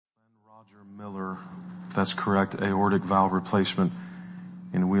Roger Miller, if that's correct, aortic valve replacement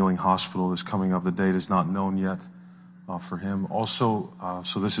in Wheeling Hospital is coming up. The date is not known yet for him. Also,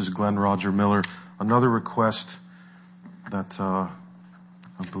 so this is Glenn Roger Miller. Another request that I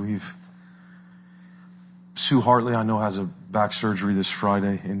believe Sue Hartley, I know, has a back surgery this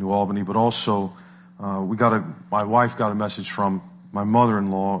Friday in New Albany, but also my wife got a message from my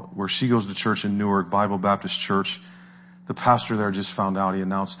mother-in-law where she goes to church in Newark, Bible Baptist Church. The pastor there just found out, he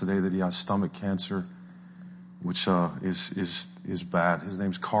announced today that he has stomach cancer, which is bad. His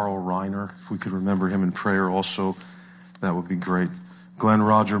name's Carl Reiner. If we could remember him in prayer also, that would be great. Glenn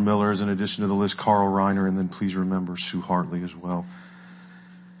Roger Miller is in addition to the list, Carl Reiner, and then please remember Sue Hartley as well.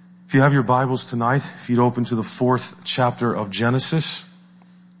 If you have your Bibles tonight, if you'd open to the 4th chapter of Genesis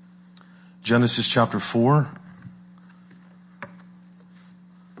chapter 4.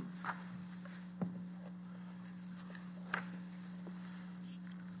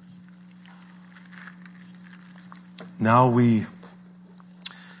 Now we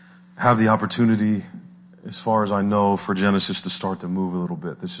have the opportunity, as far as I know, for Genesis to start to move a little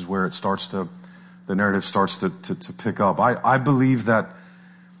bit. This is where the narrative starts to pick up. I believe that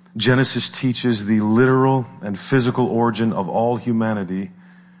Genesis teaches the literal and physical origin of all humanity,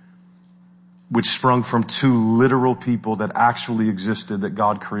 which sprung from two literal people that actually existed that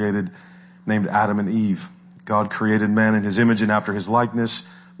God created, named Adam and Eve. God created man in his image and after his likeness,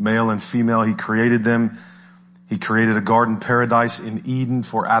 male and female. He created them. He created a garden paradise in Eden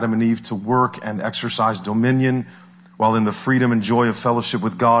for Adam and Eve to work and exercise dominion, while in the freedom and joy of fellowship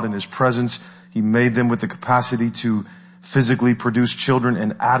with God in his presence, he made them with the capacity to physically produce children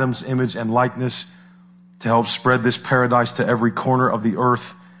in Adam's image and likeness to help spread this paradise to every corner of the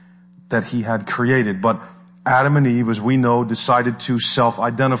earth that he had created. But Adam and Eve, as we know, decided to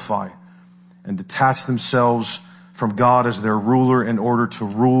self-identify and detach themselves from God as their ruler in order to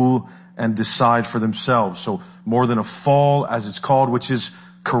rule and decide for themselves. So more than a fall, as it's called, which is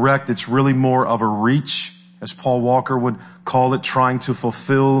correct, it's really more of a reach, as Paul Walker would call it, trying to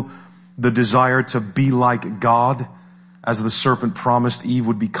fulfill the desire to be like God, as the serpent promised Eve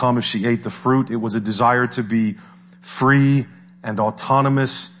would become if she ate the fruit. It was a desire to be free and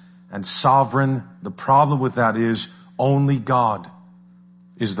autonomous and sovereign. The problem with that is only God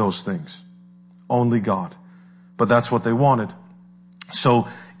is those things. Only God. But that's what they wanted. So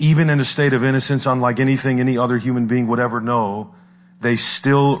even in a state of innocence, unlike anything any other human being would ever know, they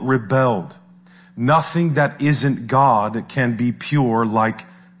still rebelled. Nothing that isn't God can be pure like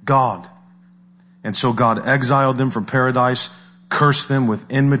God. And so God exiled them from paradise, cursed them with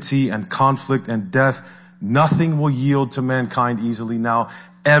enmity and conflict and death. Nothing will yield to mankind easily now.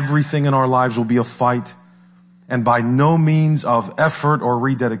 Everything in our lives will be a fight. And by no means of effort or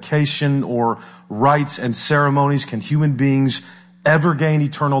rededication or rites and ceremonies can human beings ever gain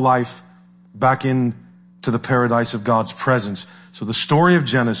eternal life back into the paradise of God's presence. So the story of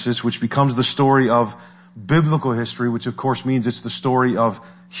Genesis, which becomes the story of biblical history, which of course means it's the story of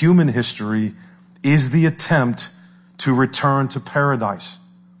human history, is the attempt to return to paradise.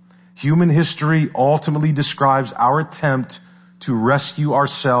 Human history ultimately describes our attempt to rescue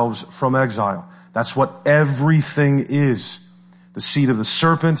ourselves from exile. That's what everything is. The seed of the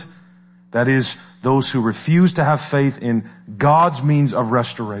serpent, that is, those who refuse to have faith in God's means of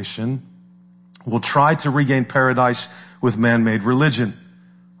restoration, will try to regain paradise with man-made religion,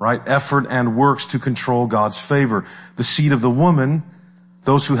 right? Effort and works to control God's favor. The seed of the woman,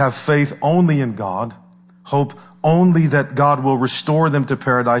 those who have faith only in God, hope only that God will restore them to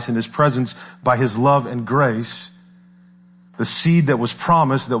paradise in his presence by his love and grace. The seed that was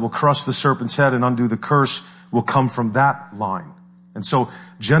promised that will crush the serpent's head and undo the curse will come from that line. And so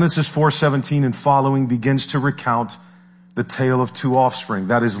Genesis 4:17 and following begins to recount the tale of two offspring.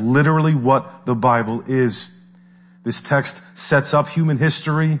 That is literally what the Bible is. This text sets up human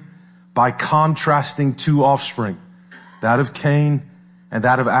history by contrasting two offspring, that of Cain and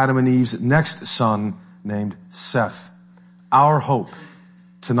that of Adam and Eve's next son named Seth. Our hope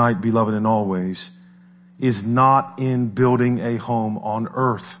tonight, beloved in all ways, is not in building a home on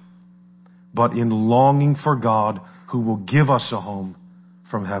earth, but in longing for God who will give us a home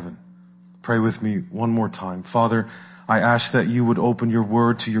from heaven. Pray with me one more time. Father, I ask that you would open your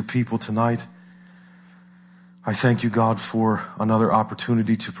word to your people tonight. I thank you, God, for another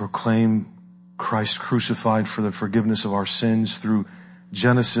opportunity to proclaim Christ crucified for the forgiveness of our sins through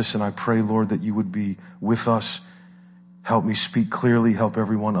Genesis. And I pray, Lord, that you would be with us. Help me speak clearly. Help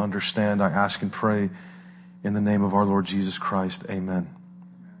everyone understand. I ask and pray in the name of our Lord Jesus Christ. Amen.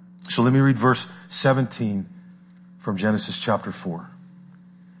 So let me read verse 17 from Genesis chapter 4.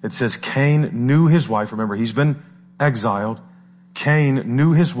 It says, Cain knew his wife. Remember, he's been exiled. Cain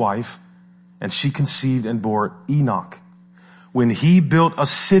knew his wife, and she conceived and bore Enoch. When he built a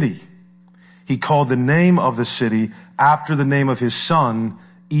city, he called the name of the city after the name of his son,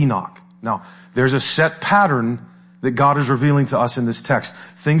 Enoch. Now, there's a set pattern that God is revealing to us in this text.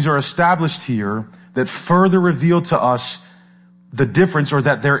 Things are established here that further reveal to us the difference, or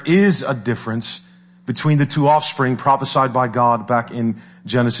that there is a difference between the two offspring prophesied by God back in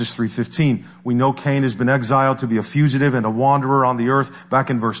Genesis 3:15. We know Cain has been exiled to be a fugitive and a wanderer on the earth back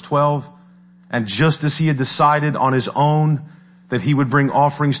in verse 12. And just as he had decided on his own that he would bring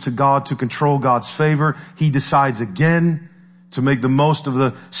offerings to God to control God's favor, he decides again to make the most of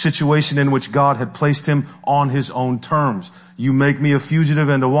the situation in which God had placed him on his own terms. You make me a fugitive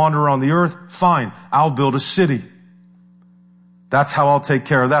and a wanderer on the earth? Fine, I'll build a city. That's how I'll take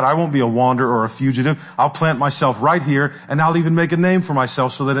care of that. I won't be a wanderer or a fugitive. I'll plant myself right here, and I'll even make a name for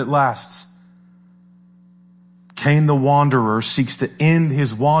myself so that it lasts. Cain the wanderer seeks to end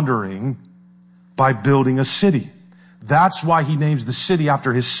his wandering by building a city. That's why he names the city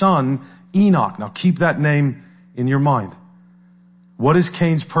after his son, Enoch. Now keep that name in your mind. What is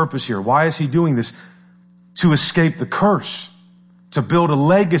Cain's purpose here? Why is he doing this? To escape the curse. To build a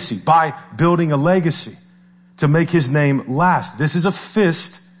legacy. By building a legacy. To make his name last. This is a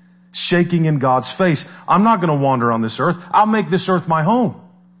fist shaking in God's face. I'm not going to wander on this earth. I'll make this earth my home.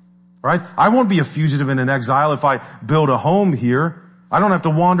 Right? I won't be a fugitive and an exile if I build a home here. I don't have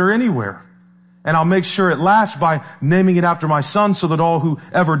to wander anywhere. And I'll make sure it lasts by naming it after my son so that all who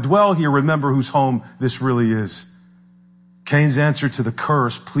ever dwell here remember whose home this really is. Cain's answer to the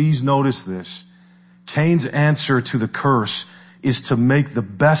curse, please notice this. Cain's answer to the curse is to make the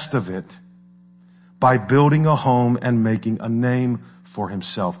best of it by building a home and making a name for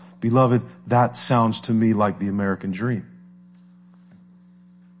himself. Beloved, that sounds to me like the American dream.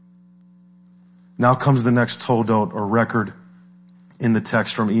 Now comes the next toldot or record in the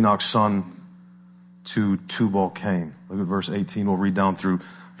text from Enoch's son to Tubal-Cain. Look at verse 18. We'll read down through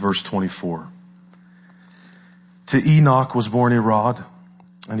verse 24. To Enoch was born Irad,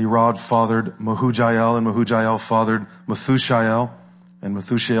 and Irad fathered Mehujael, and Mehujael fathered Methushael, and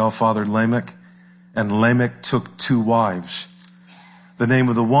Methushael fathered Lamech, and Lamech took 2 wives. The name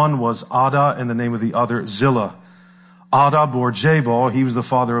of the one was Ada, and the name of the other Zillah. Ada bore Jabal. He was the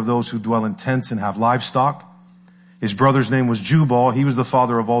father of those who dwell in tents and have livestock. His brother's name was Jubal. He was the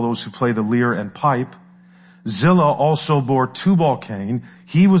father of all those who play the lyre and pipe. Zillah also bore Tubal-Cain.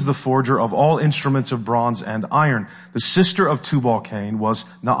 He was the forger of all instruments of bronze and iron. The sister of Tubal-Cain was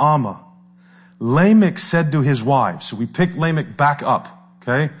Naamah. Lamech said to his wives, so we picked Lamech back up,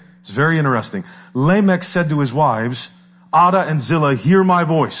 okay? It's very interesting. Lamech said to his wives, Ada and Zillah, hear my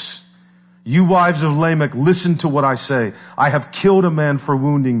voice. You wives of Lamech, listen to what I say. I have killed a man for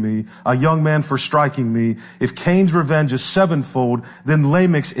wounding me, a young man for striking me. If Cain's revenge is 7-fold, then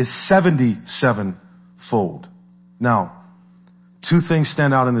Lamech's is 77-fold. Now, 2 things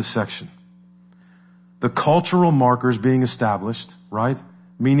stand out in this section. The cultural markers being established, right?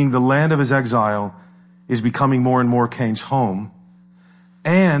 Meaning the land of his exile is becoming more and more Cain's home.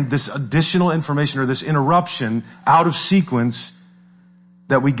 And this additional information, or this interruption out of sequence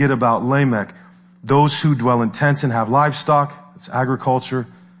that we get about Lamech. Those who dwell in tents and have livestock, that's agriculture.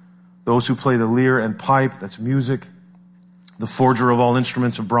 Those who play the lyre and pipe, that's music. The forger of all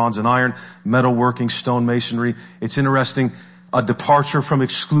instruments of bronze and iron, metalworking, stone masonry. It's interesting, a departure from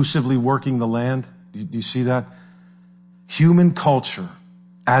exclusively working the land. Do you see that? Human culture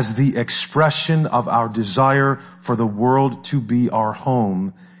as the expression of our desire for the world to be our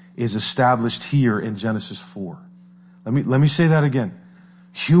home is established here in Genesis 4. Let me say that again.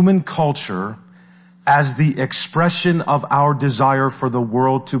 Human culture as the expression of our desire for the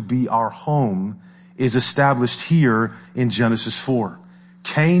world to be our home is established here in Genesis 4.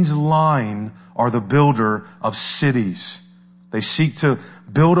 Cain's line are the builder of cities. They seek to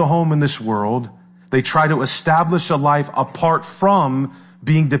build a home in this world. They try to establish a life apart from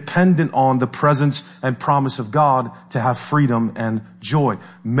being dependent on the presence and promise of God to have freedom and joy.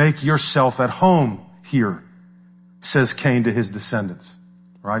 Make yourself at home here, says Cain to his descendants.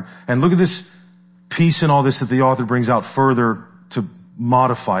 Right? And look at this piece and all this that the author brings out further to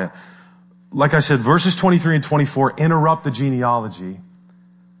modify it. Like I said, verses 23 and 24 interrupt the genealogy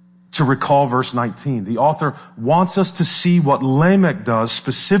to recall verse 19. The author wants us to see what Lamech does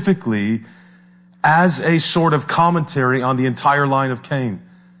specifically as a sort of commentary on the entire line of Cain,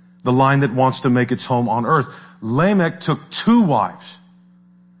 the line that wants to make its home on earth. Lamech took 2 wives.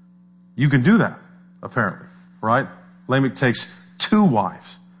 You can do that, apparently, right? Lamech takes 2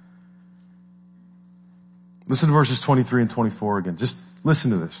 wives. Listen to verses 23 and 24 again. Just listen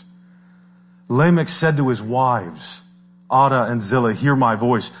to this. Lamech said to his wives, Ada and Zillah, hear my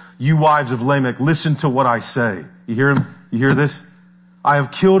voice. You wives of Lamech, listen to what I say. You hear him? You hear this? I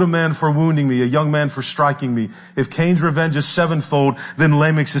have killed a man for wounding me, a young man for striking me. If Cain's revenge is sevenfold, then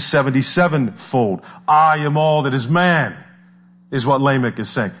Lamech's is 77-fold. I am all that is man, is what Lamech is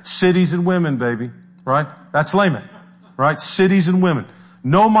saying. Cities and women, baby. Right? That's Lamech. Right? Cities and women.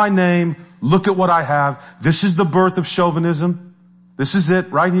 Know my name. Look at what I have. This is the birth of chauvinism. This is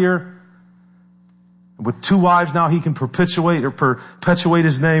it right here. With 2 wives now he can perpetuate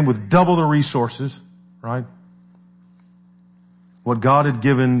his name with double the resources. Right? What God had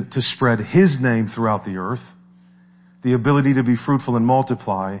given to spread his name throughout the earth, the ability to be fruitful and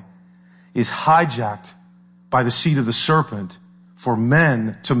multiply, is hijacked by the seed of the serpent for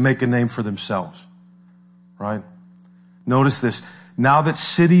men to make a name for themselves. Right? Notice this. Now that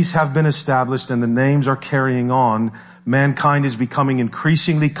cities have been established and the names are carrying on, mankind is becoming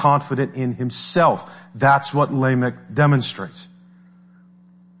increasingly confident in himself. That's what Lamech demonstrates.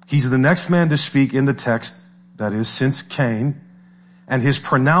 He's the next man to speak in the text, that is, since Cain, and his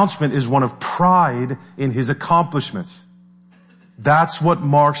pronouncement is one of pride in his accomplishments. That's what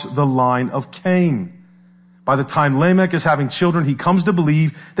marks the line of Cain. By the time Lamech is having children, he comes to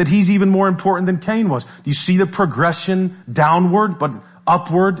believe that he's even more important than Cain was. Do you see the progression downward but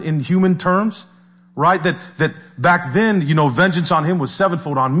upward in human terms? Right? That back then, vengeance on him was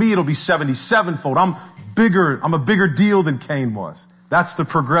 7-fold. On me, it'll be 77-fold. I'm a bigger deal than Cain was. That's the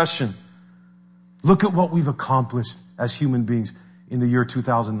progression. Look at what we've accomplished as human beings in the year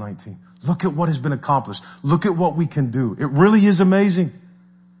 2019. Look at what has been accomplished. Look at what we can do. It really is amazing.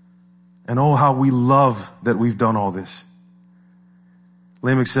 And oh, how we love that we've done all this.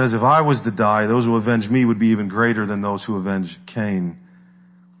 Lamech says, if I was to die, those who avenge me would be even greater than those who avenge Cain.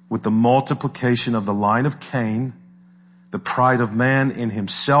 With the multiplication of the line of Cain, the pride of man in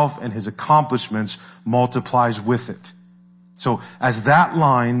himself and his accomplishments multiplies with it. So as that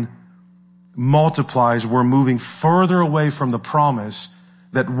line multiplies, we're moving further away from the promise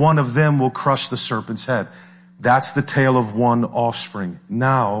that one of them will crush the serpent's head. That's the tale of one offspring.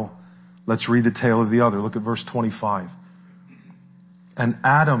 Now, let's read the tale of the other. Look at verse 25. And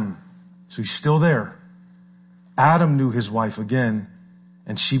Adam, so he's still there. Adam knew his wife again,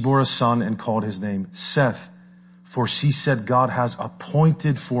 and she bore a son and called his name Seth. For she said, God has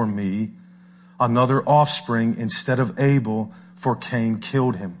appointed for me another offspring instead of Abel, for Cain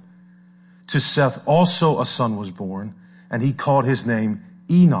killed him. To Seth also a son was born, and he called his name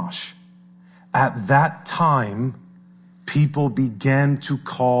Enosh. At that time, people began to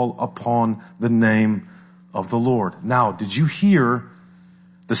call upon the name of the Lord. Now, did you hear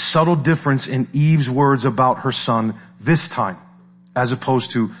the subtle difference in Eve's words about her son this time, as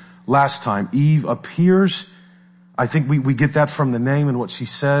opposed to last time? Eve appears, I think we get that from the name and what she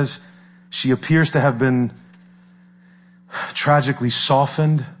says. She appears to have been tragically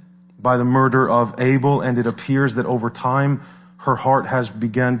softened by the murder of Abel, and it appears that over time her heart has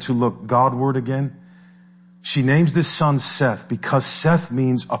begun to look Godward again. She names this son Seth because Seth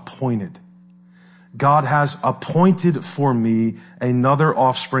means appointed. God has appointed for me another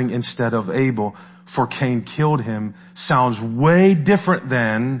offspring instead of Abel, for Cain killed him. Sounds way different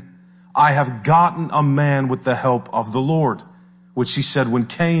than I have gotten a man with the help of the Lord, which she said when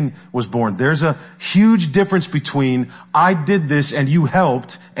Cain was born. There's a huge difference between I did this and you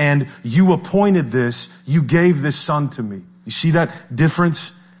helped, and you appointed this, you gave this son to me. You see that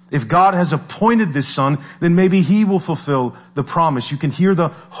difference? If God has appointed this son, then maybe he will fulfill the promise. You can hear the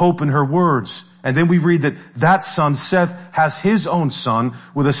hope in her words. And then we read that that son, Seth, has his own son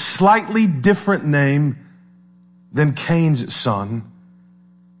with a slightly different name than Cain's son.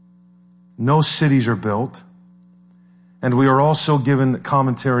 No cities are built. And we are also given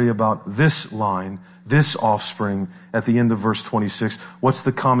commentary about this line, this offspring, at the end of verse 26. What's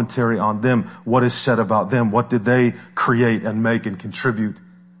the commentary on them? What is said about them? What did they create and make and contribute?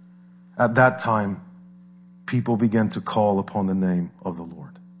 At that time, people began to call upon the name of the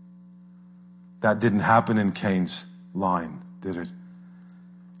Lord. That didn't happen in Cain's line, did it?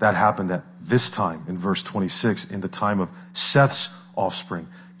 That happened at this time in verse 26, in the time of Seth's offspring.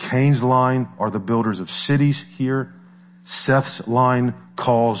 Cain's line are the builders of cities here. Seth's line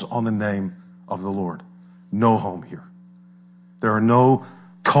calls on the name of the Lord. No home here. There are no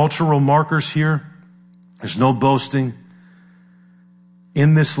cultural markers here. There's no boasting.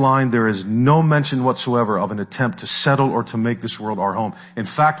 In this line, there is no mention whatsoever of an attempt to settle or to make this world our home. In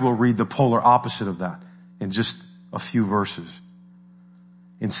fact, we'll read the polar opposite of that in just a few verses.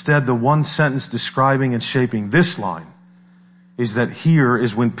 Instead, the one sentence describing and shaping this line is that here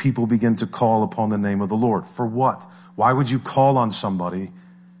is when people begin to call upon the name of the Lord. For what? Why would you call on somebody?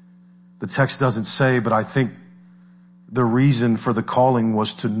 The text doesn't say, but I think the reason for the calling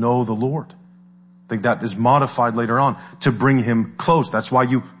was to know the Lord. I think that is modified later on to bring him close. That's why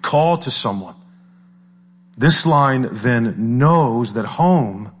you call to someone. This line then knows that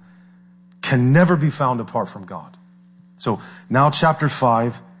home can never be found apart from God. So now chapter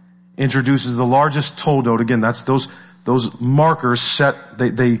 5 introduces the largest toldot. Again, that's those markers set,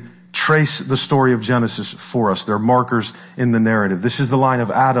 they trace the story of Genesis for us. They're markers in the narrative. This is the line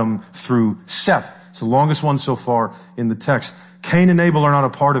of Adam through Seth. It's the longest one so far in the text. Cain and Abel are not a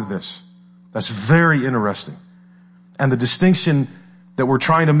part of this. That's very interesting. And the distinction that we're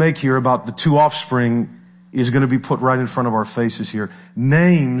trying to make here about the two offspring is going to be put right in front of our faces here.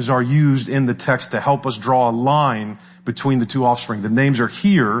 Names are used in the text to help us draw a line between the two offspring. The names are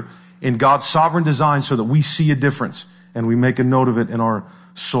here in God's sovereign design so that we see a difference and we make a note of it in our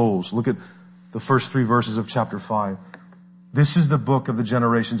souls. Look at the first 3 verses of chapter 5. This is the book of the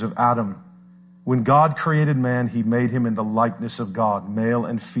generations of Adam. When God created man, he made him in the likeness of God. Male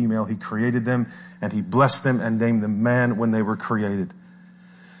and female, he created them, and he blessed them and named them man when they were created.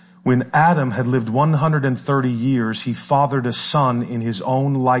 When Adam had lived 130 years, he fathered a son in his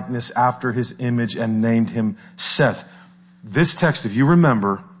own likeness after his image and named him Seth. This text, if you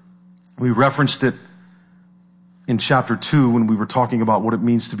remember, we referenced it in chapter 2 when we were talking about what it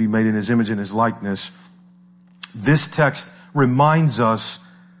means to be made in his image and his likeness. This text reminds us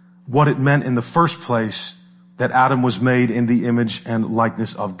what it meant in the first place that Adam was made in the image and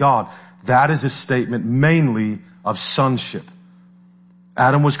likeness of God. That is a statement mainly of sonship.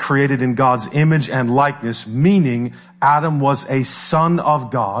 Adam was created in God's image and likeness, meaning Adam was a son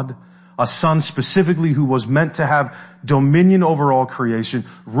of God, a son specifically who was meant to have dominion over all creation,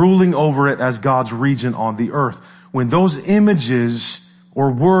 ruling over it as God's regent on the earth. When those images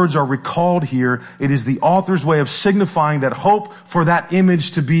or words are recalled here, it is the author's way of signifying that hope for that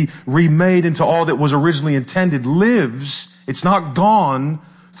image to be remade into all that was originally intended lives. It's not gone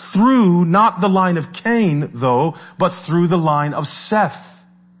through, not the line of Cain though, but through the line of Seth.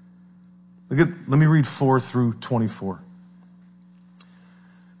 Let me read 4 through 24.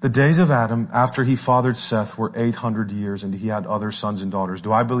 The days of Adam after he fathered Seth were 800 years, and he had other sons and daughters.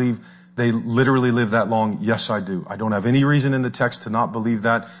 Do I believe they literally lived that long? Yes, I do. I don't have any reason in the text to not believe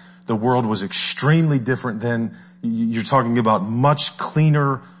that. The world was extremely different then. You're talking about much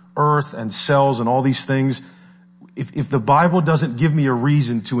cleaner earth and cells and all these things. If the Bible doesn't give me a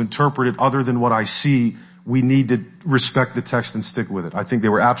reason to interpret it other than what I see, we need to respect the text and stick with it. I think they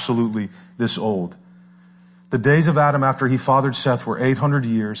were absolutely this old. The days of Adam after he fathered Seth were 800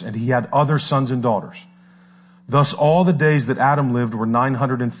 years, and he had other sons and daughters. Thus all the days that Adam lived were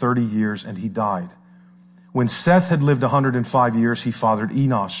 930 years, and he died. When Seth had lived 105 years, he fathered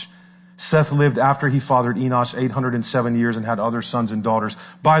Enosh. Seth lived after he fathered Enosh 807 years and had other sons and daughters.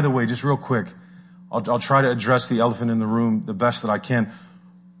 By the way, just real quick, I'll try to address the elephant in the room the best that I can.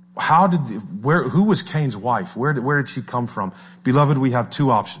 Who was Cain's wife? Where did she come from? Beloved, we have two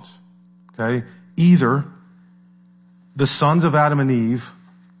options. Okay? Either the sons of Adam and Eve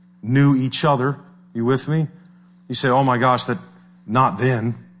knew each other. You with me? You say, oh my gosh, not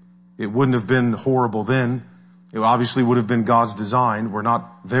then. It wouldn't have been horrible then. It obviously would have been God's design. We're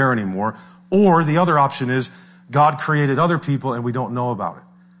not there anymore. Or the other option is God created other people and we don't know about it.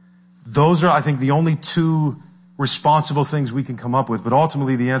 Those are, I think, the only two responsible things we can come up with. But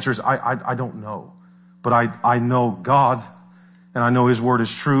ultimately the answer is I don't know. But I know God and I know his word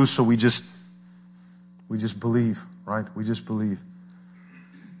is true. So we just believe, right? We just believe.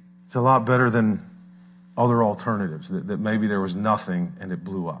 It's a lot better than other alternatives that maybe there was nothing and it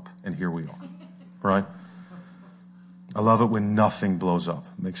blew up and here we are, right? I love it when nothing blows up.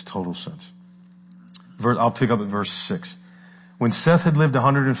 It makes total sense. I'll pick up at verse 6. When Seth had lived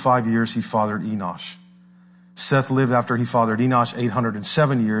 105 years, he fathered Enosh. Seth lived after he fathered Enosh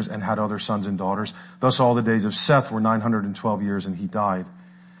 807 years and had other sons and daughters. Thus all the days of Seth were 912 years and he died.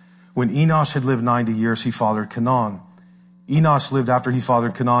 When Enosh had lived 90 years, he fathered Canaan. Enosh lived after he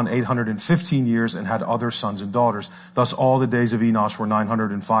fathered Canaan 815 years and had other sons and daughters. Thus all the days of Enosh were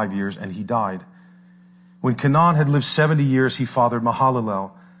 905 years and he died. When Canaan had lived 70 years, he fathered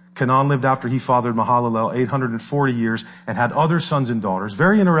Mahalalel. Canaan lived after he fathered Mahalalel 840 years and had other sons and daughters.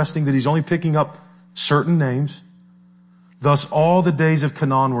 Very interesting that he's only picking up certain names. Thus all the days of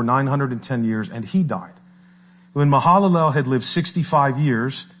Canaan were 910 years and he died. When Mahalalel had lived 65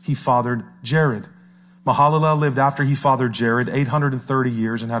 years, he fathered Jared. Mahalalel lived after he fathered Jared 830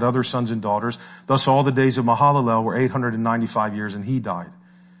 years and had other sons and daughters. Thus all the days of Mahalalel were 895 years and he died.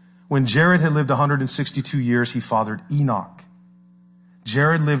 When Jared had lived 162 years, he fathered Enoch.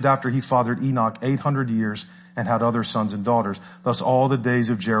 Jared lived after he fathered Enoch 800 years and had other sons and daughters. Thus all the days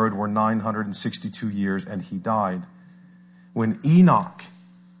of Jared were 962 years and he died. When Enoch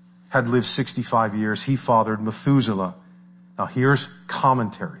had lived 65 years, he fathered Methuselah. Now here's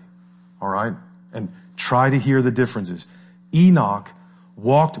commentary, all right? And try to hear the differences. Enoch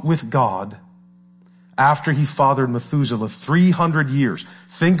walked with God after he fathered Methuselah 300 years.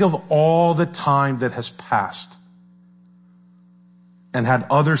 Think of all the time that has passed. And had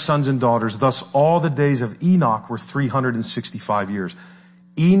other sons and daughters. Thus all the days of Enoch were 365 years.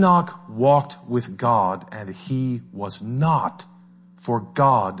 Enoch walked with God and he was not, for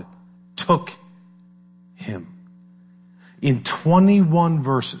God took him. In 21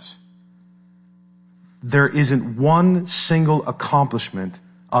 verses, there isn't one single accomplishment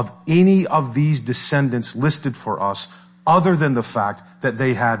of any of these descendants listed for us other than the fact that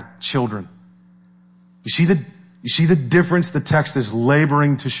they had children. You see the difference the text is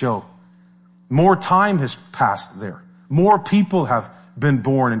laboring to show? More time has passed there. More people have been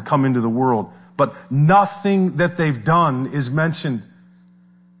born and come into the world, but nothing that they've done is mentioned.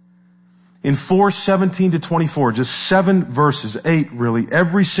 In 4:17-24, just 7 verses, 8 really,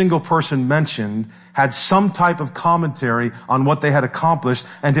 every single person mentioned had some type of commentary on what they had accomplished,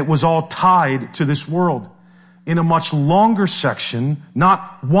 and it was all tied to this world. In a much longer section,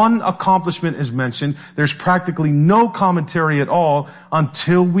 not one accomplishment is mentioned. There's practically no commentary at all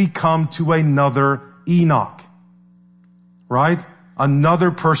until we come to another Enoch. Right?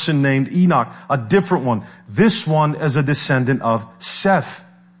 Another person named Enoch. A different one. This one is a descendant of Seth.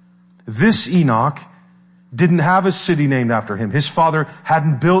 This Enoch didn't have a city named after him. His father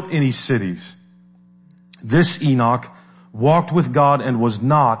hadn't built any cities. This Enoch walked with God and was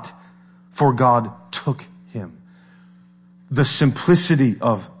not, for God took him. The simplicity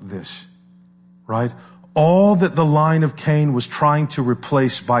of this, right? All that the line of Cain was trying to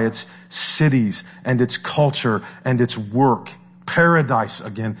replace by its cities and its culture and its work, paradise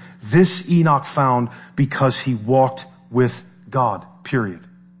again, this Enoch found because he walked with God, period.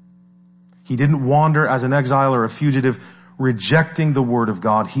 He didn't wander as an exile or a fugitive, rejecting the word of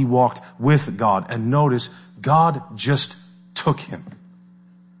God. He walked with God. And notice, God just took him.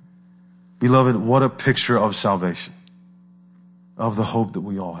 Beloved, what a picture of salvation, of the hope that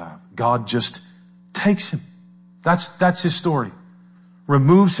we all have. God just takes him. That's his story.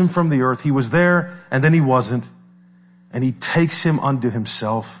 Removes him from the earth. He was there and then he wasn't. And he takes him unto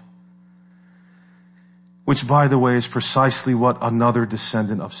himself. Which, by the way, is precisely what another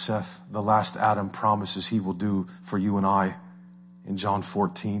descendant of Seth, the last Adam, promises he will do for you and I in John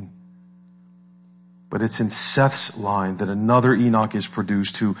 14. But it's in Seth's line that another Enoch is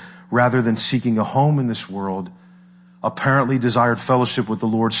produced who, rather than seeking a home in this world, apparently desired fellowship with the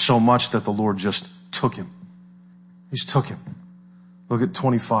Lord so much that the Lord just took him. He just took him. Look at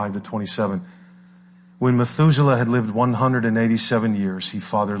 25-27. When Methuselah had lived 187 years, he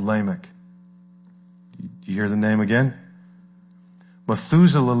fathered Lamech. You hear the name again?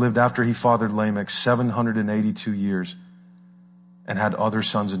 Methuselah lived after he fathered Lamech 782 years and had other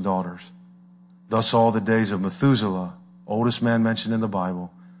sons and daughters. Thus all the days of Methuselah, oldest man mentioned in the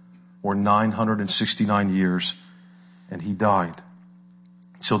Bible, were 969 years, and he died.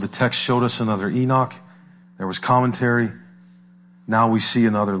 So the text showed us another Enoch. There was commentary. Now we see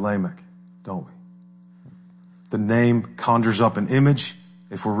another Lamech, don't we? The name conjures up an image.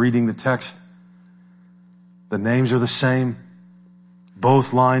 If we're reading the text, the names are the same.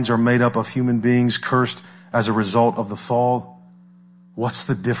 Both lines are made up of human beings cursed as a result of the fall. What's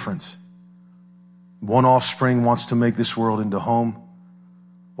the difference? One offspring wants to make this world into home,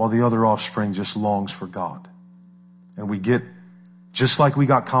 while the other offspring just longs for God. And we get, just like we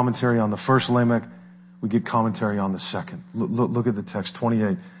got commentary on the first Lamech, we get commentary on the second. Look at the text,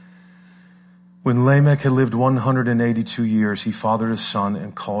 28. When Lamech had lived 182 years, he fathered a son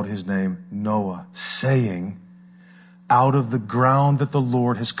and called his name Noah, saying, out of the ground that the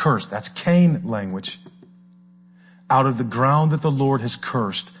Lord has cursed. That's Cain language. Out of the ground that the Lord has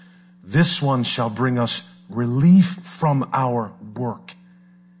cursed, this one shall bring us relief from our work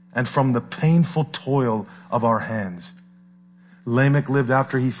and from the painful toil of our hands. Lamech lived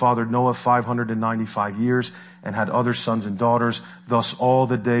after he fathered Noah 595 years and had other sons and daughters. Thus all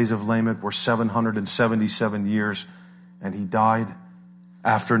the days of Lamech were 777 years, and he died.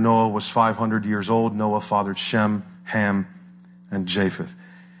 After Noah was 500 years old, Noah fathered Shem, Ham, and Japheth.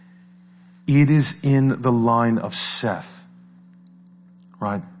 It is in the line of Seth,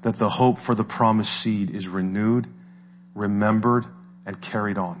 right, that the hope for the promised seed is renewed, remembered, and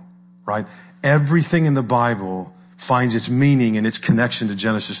carried on, right? Everything in the Bible finds its meaning and its connection to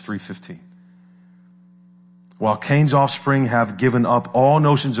Genesis 3:15. While Cain's offspring have given up all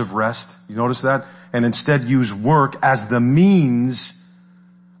notions of rest, you notice that, and instead use work as the means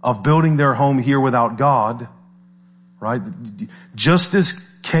of building their home here without God, right? Just as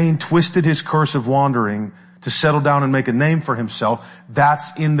Cain twisted his curse of wandering to settle down and make a name for himself,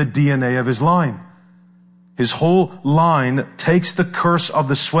 that's in the DNA of his line. His whole line takes the curse of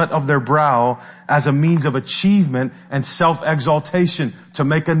the sweat of their brow as a means of achievement and self-exaltation to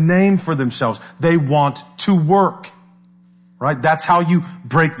make a name for themselves. They want to work, right? That's how you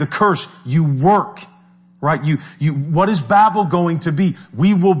break the curse. You work, right? What is Babel going to be?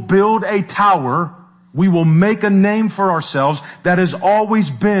 We will build a tower. We will make a name for ourselves. That has always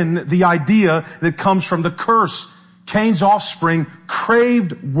been the idea that comes from the curse. Cain's offspring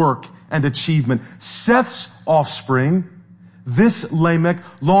craved work and achievement. Seth's offspring, this Lamech,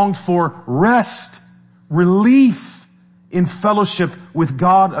 longed for rest, relief in fellowship with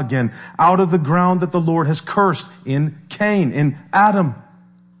God again, out of the ground that the Lord has cursed in Cain, in Adam.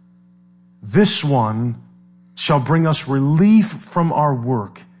 This one shall bring us relief from our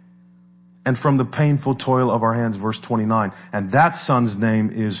work and from the painful toil of our hands, verse 29. And that son's name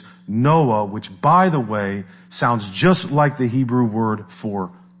is Noah, which, by the way, sounds just like the Hebrew word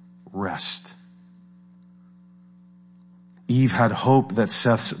for rest. Eve had hope that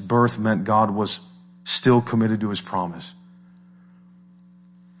Seth's birth meant God was still committed to his promise.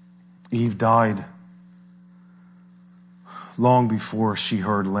 Eve died long before she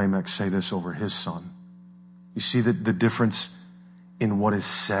heard Lamech say this over his son. You see the difference in what is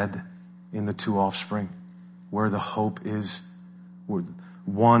said in the two offspring, where the hope is,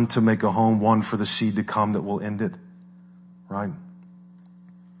 one to make a home, one for the seed to come that will end it, right?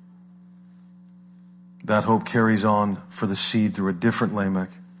 That hope carries on for the seed through a different Lamech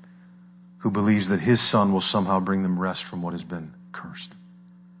who believes that his son will somehow bring them rest from what has been cursed.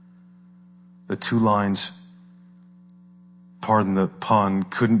 The two lines, pardon the pun,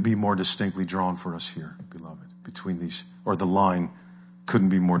 couldn't be more distinctly drawn for us here, beloved, between these, or the line couldn't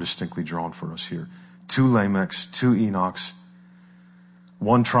be more distinctly drawn for us here. Two Lamechs, two Enochs,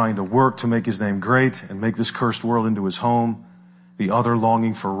 one trying to work to make his name great and make this cursed world into his home, the other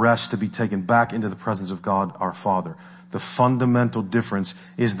longing for rest to be taken back into the presence of God our Father. The fundamental difference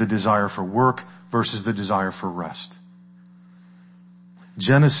is the desire for work versus the desire for rest.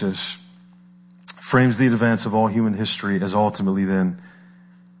 Genesis frames the advance of all human history as ultimately then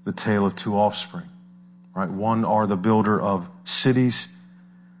the tale of two offspring, right? One are the builder of cities.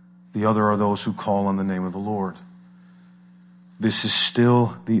 The other are those who call on the name of the Lord. This is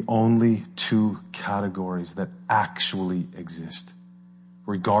still the only two categories that actually exist,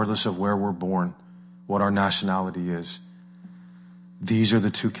 regardless of where we're born, what our nationality is. These are the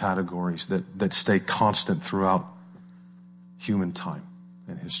two categories that stay constant throughout human time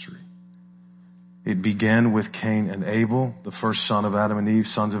and history. It began with Cain and Abel, the first son of Adam and Eve,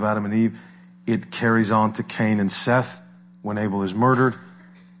 sons of Adam and Eve. It carries on to Cain and Seth when Abel is murdered.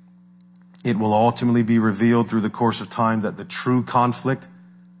 It will ultimately be revealed through the course of time that the true conflict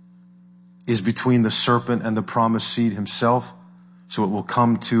is between the serpent and the promised seed himself. So it will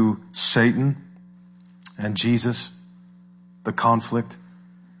come to Satan and Jesus, the conflict.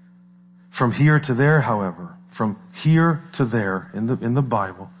 From here to there, however, from here to there in the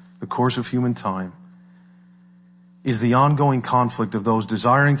Bible, the course of human time, is the ongoing conflict of those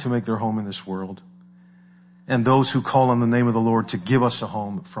desiring to make their home in this world and those who call on the name of the Lord to give us a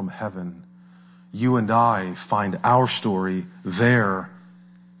home from heaven. You and I find our story there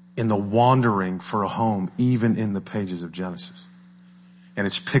in the wandering for a home, even in the pages of Genesis. And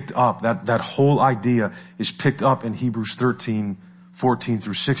it's picked up, that whole idea is picked up in Hebrews 13, 14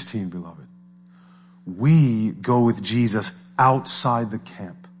 through 16, beloved. We go with Jesus outside the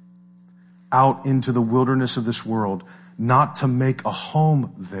camp, out into the wilderness of this world, not to make a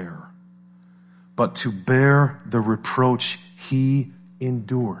home there, but to bear the reproach he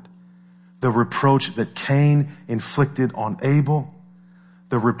endured. The reproach that Cain inflicted on Abel,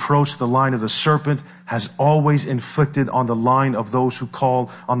 the reproach the line of the serpent has always inflicted on the line of those who call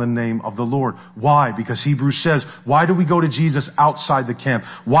on the name of the Lord. Why? Because Hebrews says, why do we go to Jesus outside the camp?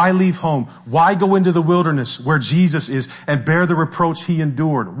 Why leave home? Why go into the wilderness where Jesus is and bear the reproach he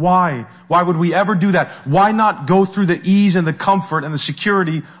endured? Why? Why would we ever do that? Why not go through the ease and the comfort and the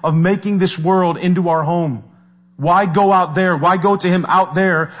security of making this world into our home? Why go out there? Why go to him out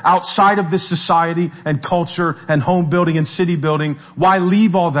there, outside of this society and culture and home building and city building? Why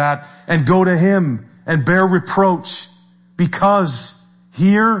leave all that and go to him and bear reproach? Because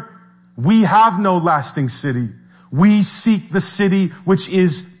here we have no lasting city. We seek the city which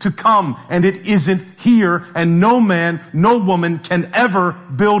is to come, and it isn't here, and no man, no woman can ever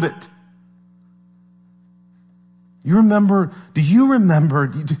build it. Do you remember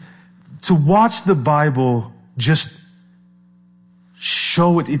to watch the Bible just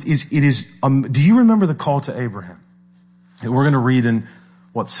show it? Do you remember the call to Abraham? And we're going to read in,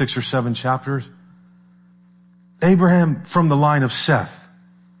 6 or 7 chapters? Abraham from the line of Seth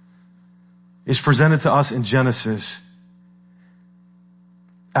is presented to us in Genesis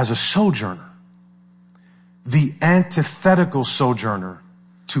as a sojourner, the antithetical sojourner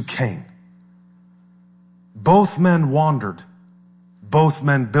to Cain. Both men wandered. Both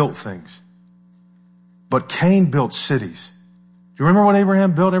men built things. But Cain built cities. Do you remember what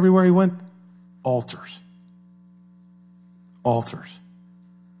Abraham built everywhere he went? Altars. Altars.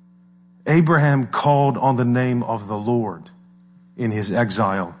 Abraham called on the name of the Lord in his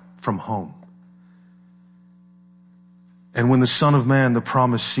exile from home. And when the Son of Man, the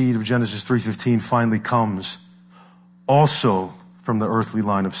promised seed of Genesis 3:15 finally comes, also from the earthly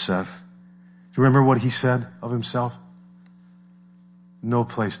line of Seth, do you remember what he said of himself? No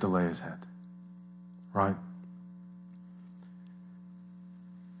place to lay his head. Right?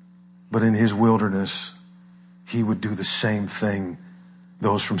 But in his wilderness, he would do the same thing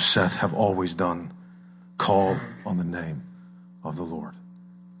those from Seth have always done. Call on the name of the Lord.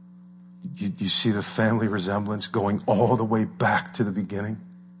 You see the family resemblance going all the way back to the beginning?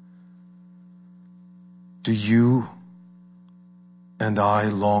 Do you and I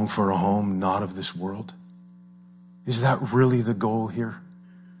long for a home not of this world? Is that really the goal here?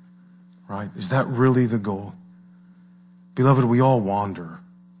 Right? Is that really the goal? Beloved, we all wander.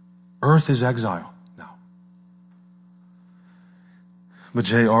 Earth is exile now. But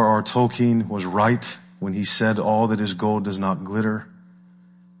J.R.R. Tolkien was right when he said all that is gold does not glitter,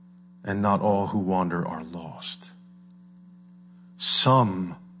 and not all who wander are lost.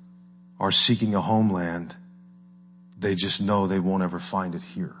 Some are seeking a homeland. They just know they won't ever find it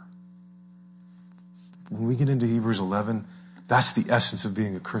here. When we get into Hebrews 11, that's the essence of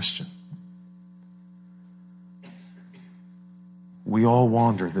being a Christian. We all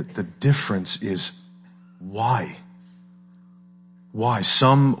wander. The difference is why. Why?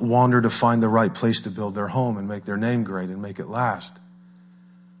 Some wander to find the right place to build their home and make their name great and make it last.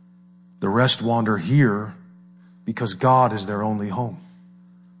 The rest wander here because God is their only home.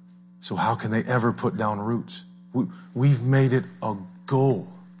 So how can they ever put down roots? We've made it a goal,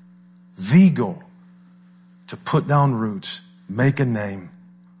 the goal, to put down roots, make a name,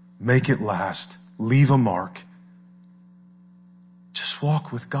 make it last, leave a mark. Just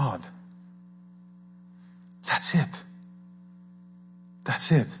walk with God. That's it.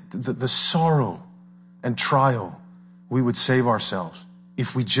 That's it. The sorrow and trial, we would save ourselves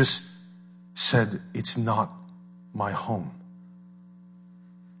if we just said, it's not my home.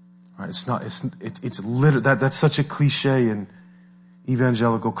 Right? It's not, it's literally, that's such a cliche in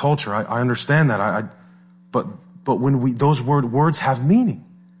evangelical culture. I understand that. But when those words have meaning.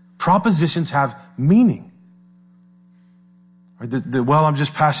 Propositions have meaning. Right? Well, I'm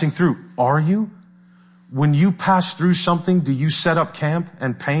just passing through. Are you? When you pass through something, do you set up camp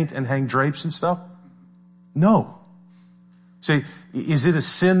and paint and hang drapes and stuff? No. Say, is it a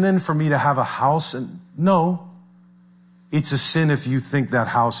sin then for me to have a house? No. It's a sin if you think that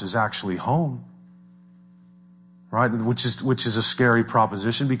house is actually home. Right? Which is a scary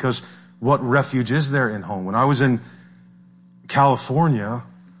proposition, because what refuge is there in home? When I was in California,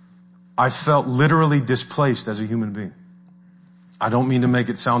 I felt literally displaced as a human being. I don't mean to make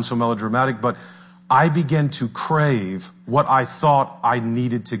it sound so melodramatic, but I began to crave what I thought I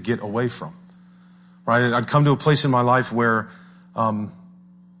needed to get away from. Right? I'd come to a place in my life where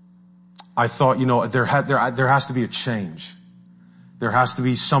I thought, there has to be a change. There has to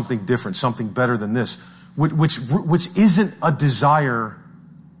be something different, something better than this, which isn't a desire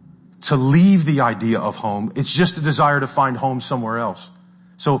to leave the idea of home. It's just a desire to find home somewhere else.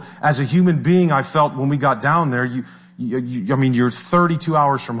 So as a human being, I felt when we got down there, you're 32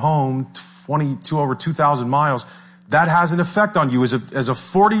 hours from home, over 2,000 miles. That has an effect on you. As a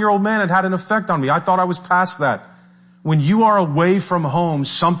 40-year-old man, it had an effect on me. I thought I was past that. When you are away from home,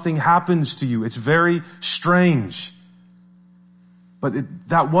 something happens to you. It's very strange. But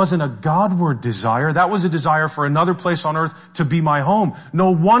that wasn't a Godward desire. That was a desire for another place on earth to be my home.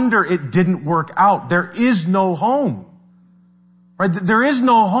 No wonder it didn't work out. There is no home. Right? There is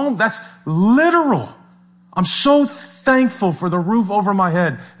no home. That's literal. I'm so thankful for the roof over my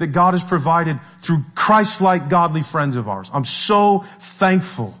head that God has provided through Christ-like godly friends of ours. I'm so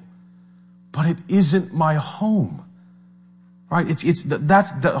thankful. But it isn't my home. Right?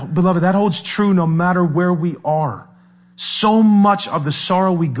 Beloved, that holds true no matter where we are. So much of the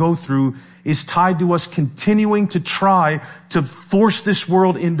sorrow we go through is tied to us continuing to try to force this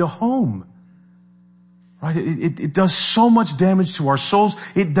world into home. Right? It does so much damage to our souls.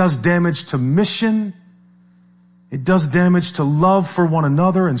 It does damage to mission. It does damage to love for one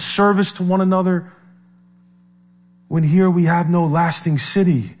another and service to one another. when here we have no lasting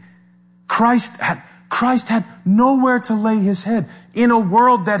city. Christ had nowhere to lay his head. In a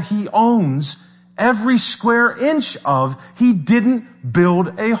world that he owns every square inch of, he didn't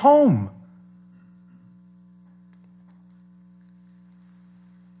build a home.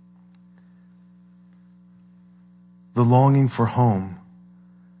 The longing for home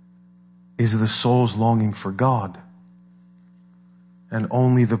is the soul's longing for God. And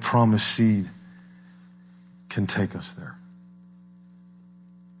only the promised seed can take us there.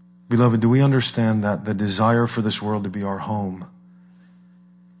 Beloved, do we understand that the desire for this world to be our home,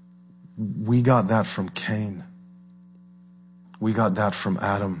 we got that from Cain. We got that from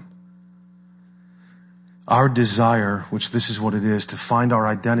Adam. Our desire, which this is what it is, to find our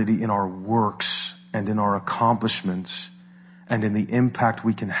identity in our works and in our accomplishments and in the impact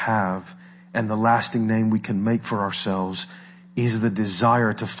we can have and the lasting name we can make for ourselves, is the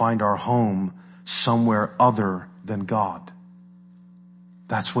desire to find our home somewhere other than God.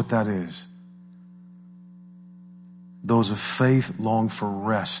 That's what that is. Those of faith long for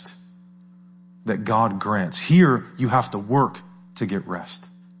rest that God grants. Here, you have to work to get rest,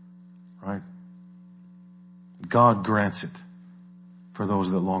 right? God grants it for those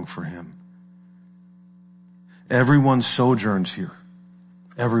that long for him. Everyone sojourns here.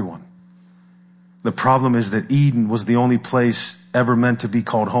 Everyone. The problem is that Eden was the only place ever meant to be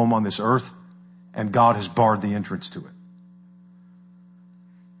called home on this earth, and God has barred the entrance to it.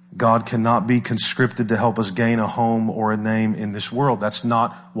 God cannot be conscripted to help us gain a home or a name in this world. That's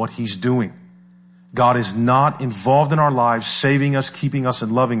not what he's doing. God is not involved in our lives, saving us, keeping us,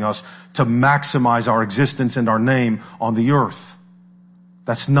 and loving us to maximize our existence and our name on the earth.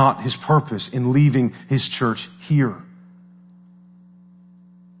 That's not his purpose in leaving his church here.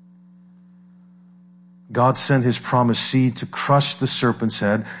 God sent his promised seed to crush the serpent's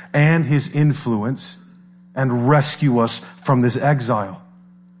head and his influence and rescue us from this exile.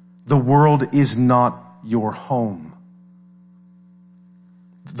 The world is not your home.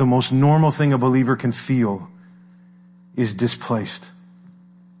 The most normal thing a believer can feel is displaced.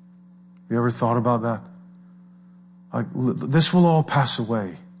 You ever thought about that? Like, this will all pass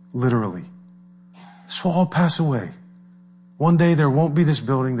away, literally. This will all pass away. One day there won't be this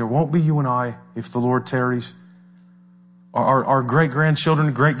building, there won't be you and I if the Lord tarries. Our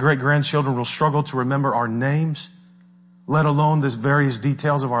great-grandchildren, great-great-grandchildren will struggle to remember our names, let alone the various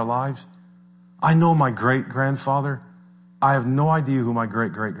details of our lives. I know my great-grandfather. I have no idea who my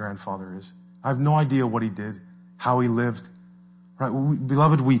great-great-grandfather is. I have no idea what he did, how he lived. Right?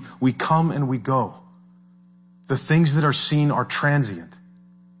 Beloved, we come and we go. The things that are seen are transient.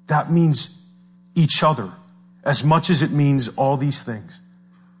 That means each other as much as it means all these things.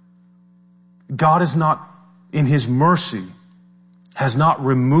 God is not, in his mercy, has not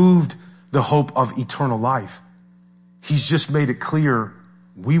removed the hope of eternal life. He's just made it clear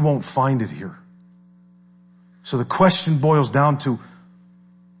we won't find it here. So the question boils down to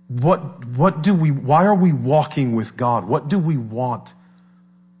why are we walking with God? What do we want?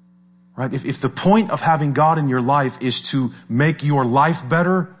 Right? If the point of having God in your life is to make your life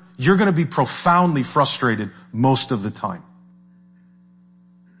better, you're going to be profoundly frustrated most of the time.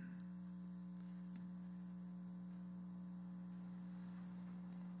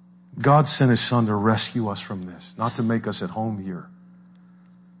 God sent his son to rescue us from this, not to make us at home here.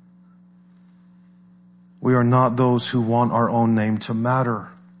 We are not those who want our own name to matter.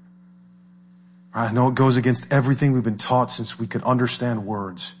 I know it goes against everything we've been taught since we could understand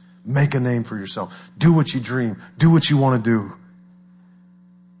words. Make a name for yourself. Do what you dream. Do what you want to do.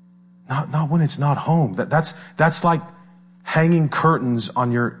 Not when it's not home. That's like hanging curtains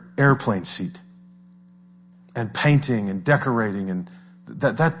on your airplane seat and painting and decorating, and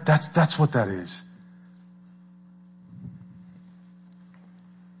that's what that is.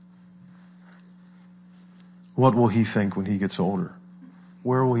 What will he think when he gets older?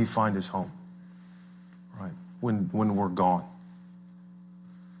 Where will he find his home? Right? When we're gone.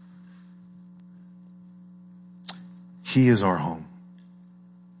 He is our home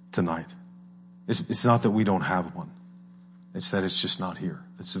tonight. It's not that we don't have one. It's that it's just not here.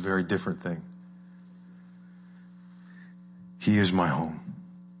 It's a very different thing. He is my home.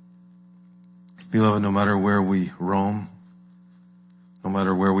 Beloved, no matter where we roam, no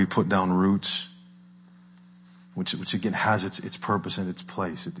matter where we put down roots, which again has its purpose and its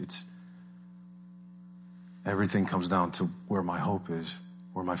place, it's everything comes down to where my hope is,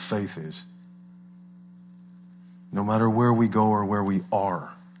 where my faith is. No matter where we go or where we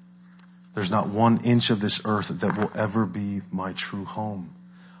are, there's not 1 inch of this earth that will ever be my true home.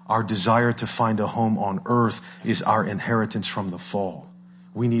 Our desire to find a home on earth is our inheritance from the fall.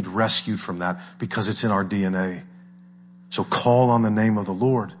 We need rescued from that because it's in our DNA. So call on the name of the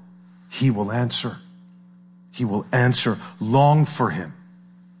Lord. He will answer. He will answer. Long for him.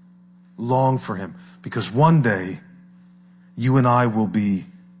 Long for him. Because one day, you and I will be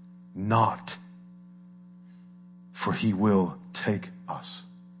not. For he will take us.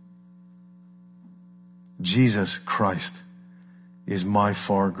 Jesus Christ is my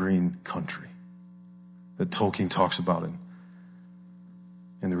far green country that Tolkien talks about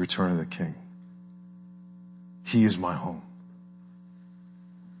in The Return of the King. He is my home.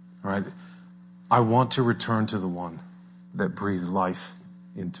 All right? I want to return to the one that breathed life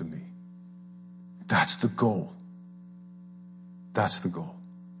into me. That's the goal. That's the goal.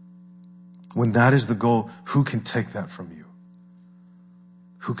 When that is the goal, who can take that from you?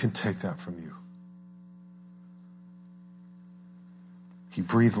 Who can take that from you? He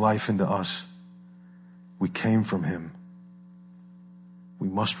breathed life into us. We came from him. We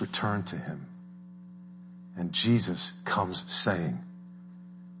must return to him. And Jesus comes saying,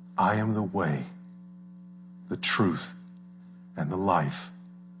 I am the way, the truth, and the life.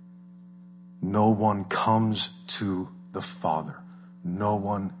 No one comes to the Father. No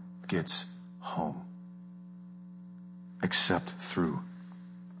one gets home except through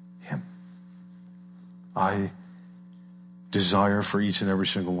him. I desire for each and every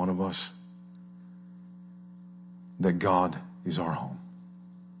single one of us that God is our home.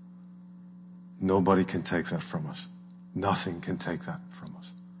 Nobody can take that from us. Nothing can take that from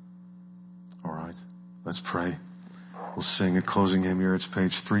us. All right, let's pray. We'll sing a closing hymn here. It's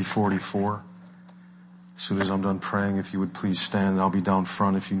page 344. As soon as I'm done praying, if you would please stand, I'll be down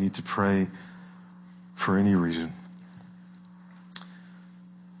front if you need to pray for any reason.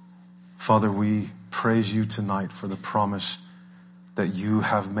 Father, we praise you tonight for the promise that you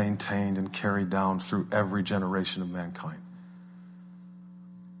have maintained and carried down through every generation of mankind.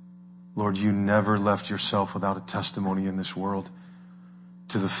 Lord, you never left yourself without a testimony in this world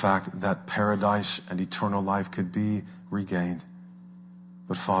to the fact that paradise and eternal life could be regained.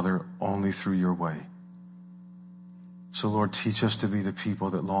 But Father, only through your way. So Lord, teach us to be the people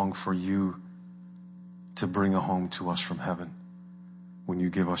that long for you to bring a home to us from heaven when you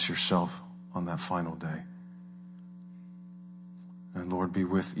give us yourself on that final day. And Lord, be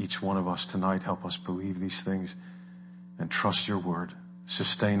with each one of us tonight. Help us believe these things and trust your word.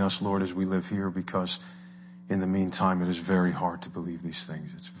 Sustain us, Lord, as we live here, because in the meantime, it is very hard to believe these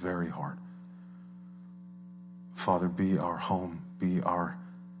things. It's very hard. Father, be our home, be our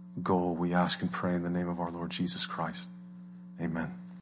goal. We ask and pray in the name of our Lord Jesus Christ. Amen.